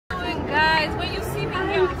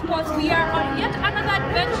course, we are on yet another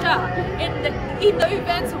adventure in the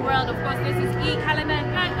events world. Of course, this is Kalana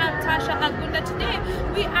and I am Tasha Agunda. Today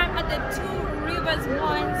we are at the Two Rivers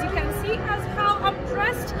Mall. As you can see as how I'm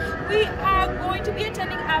dressed, we are going to be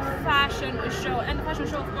attending a fashion show, and the fashion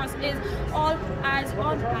show, of course, is All Eyes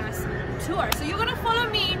on Us tour. So you're gonna follow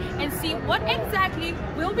me and see what exactly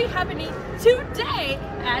will be happening today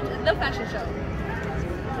at the fashion show.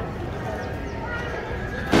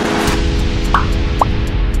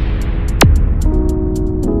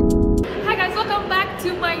 Hi guys, welcome back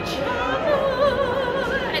to my channel.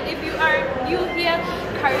 And if you are new here,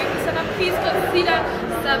 please consider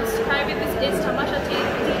subscribing. This is Tamasha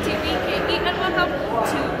TTVKE, and welcome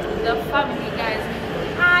to the family, guys.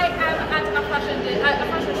 I am at a fashion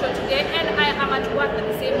show today, and I am at work at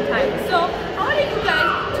the same time. So I wanted you guys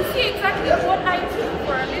to see exactly what I do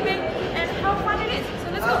for a living and how fun it is.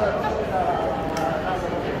 So let's go.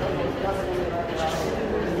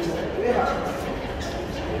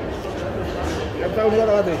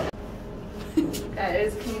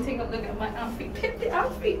 Guys, can you take a look at my outfit? Pick the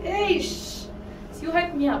outfit. Ish. You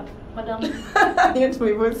hype me up, madam. Ish.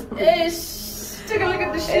 Take a look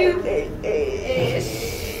at the shoe. Ish.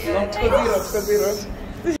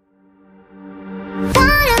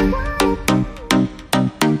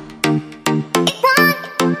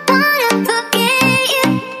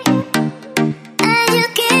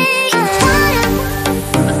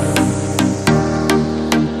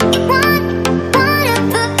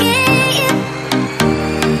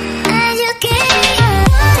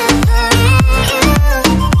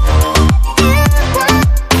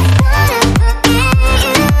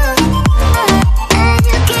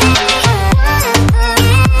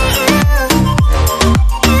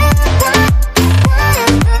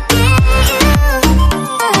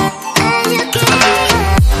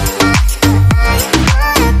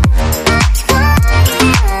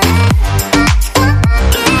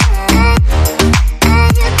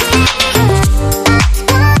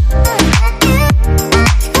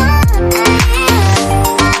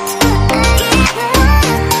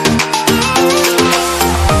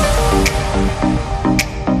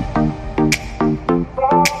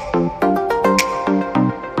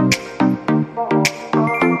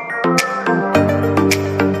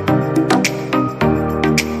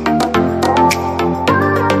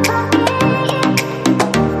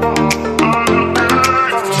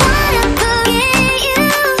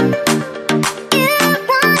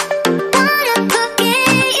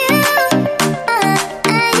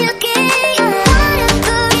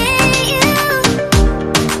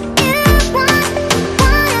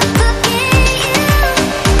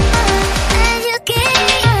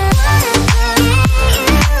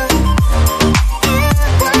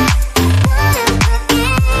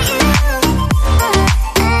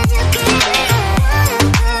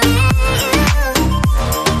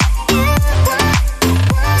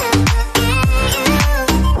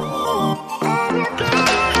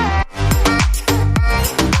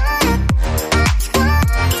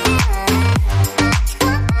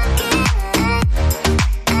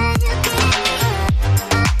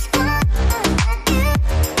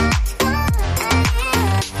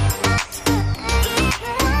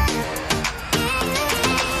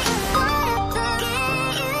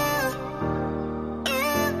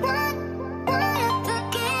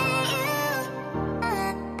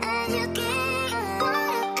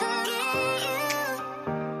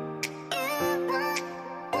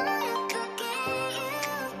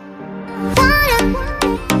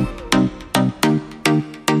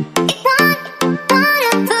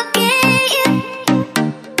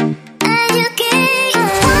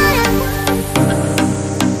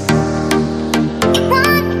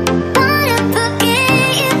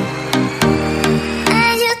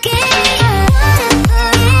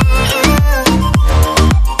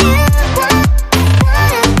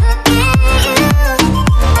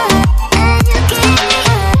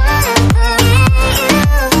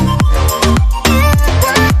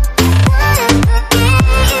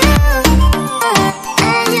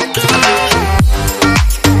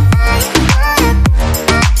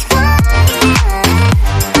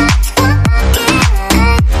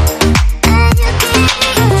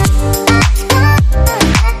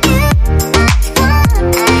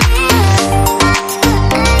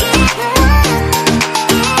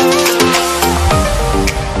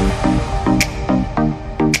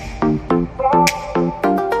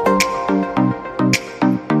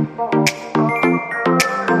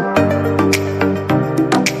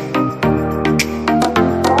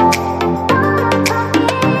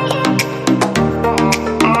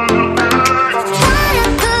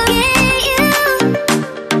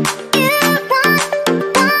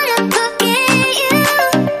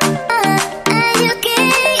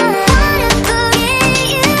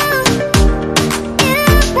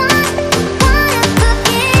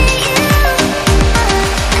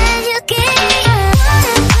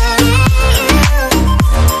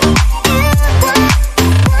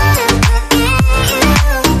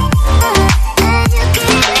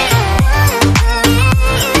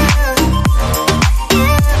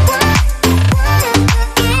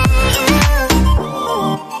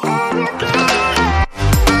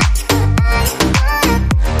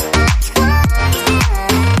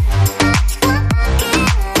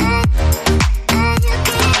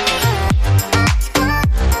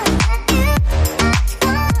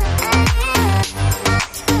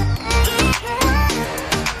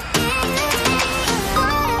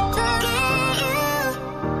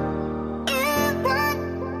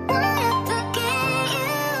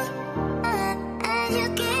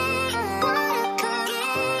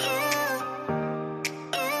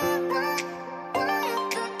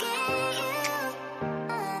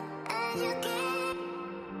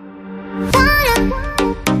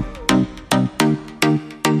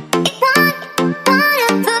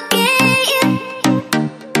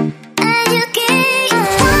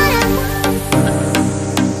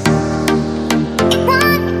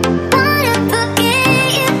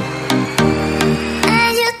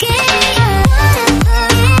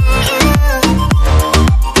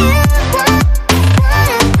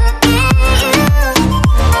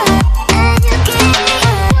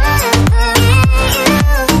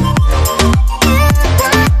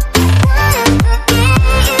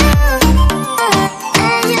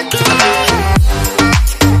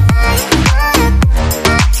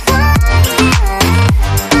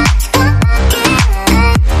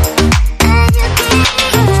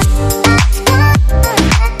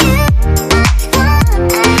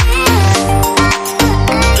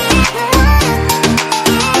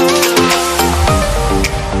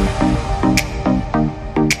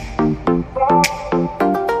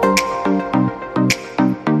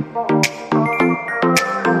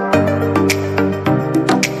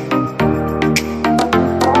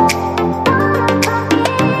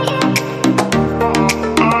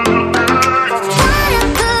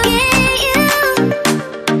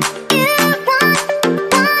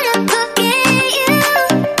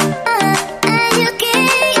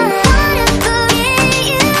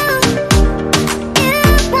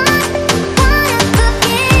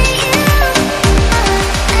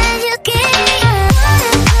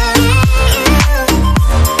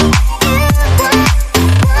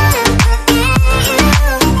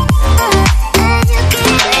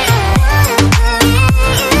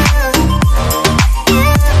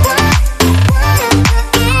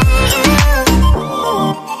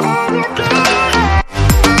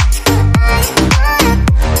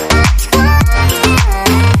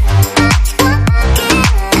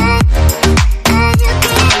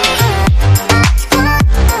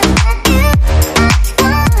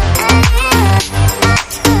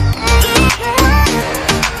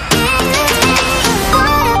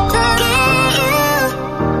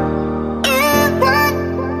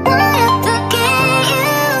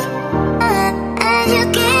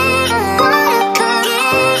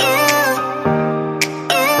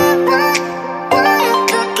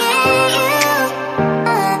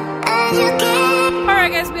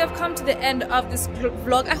 the end of this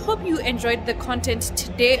vlog. I hope you enjoyed the content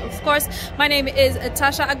today. Of course, my name is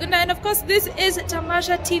Tasha Agunda, and of course this is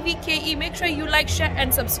Tamasha TVKE. Make sure you like, share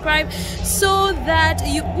and subscribe so that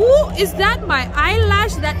you... Ooh, is that my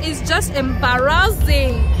eyelash? That is just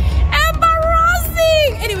embarrassing.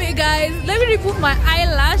 Anyway guys, let me remove my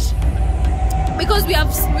eyelash because we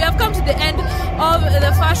have come to the end of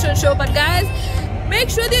the fashion show. But guys, make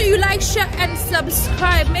sure that you like, share and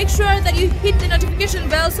subscribe. Make sure that you hit the notification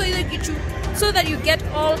bell so that you get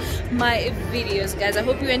all my videos. Guys, I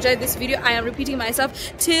hope you enjoyed this video. I am repeating myself.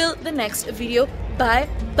 Till the next video, bye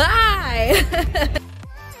bye.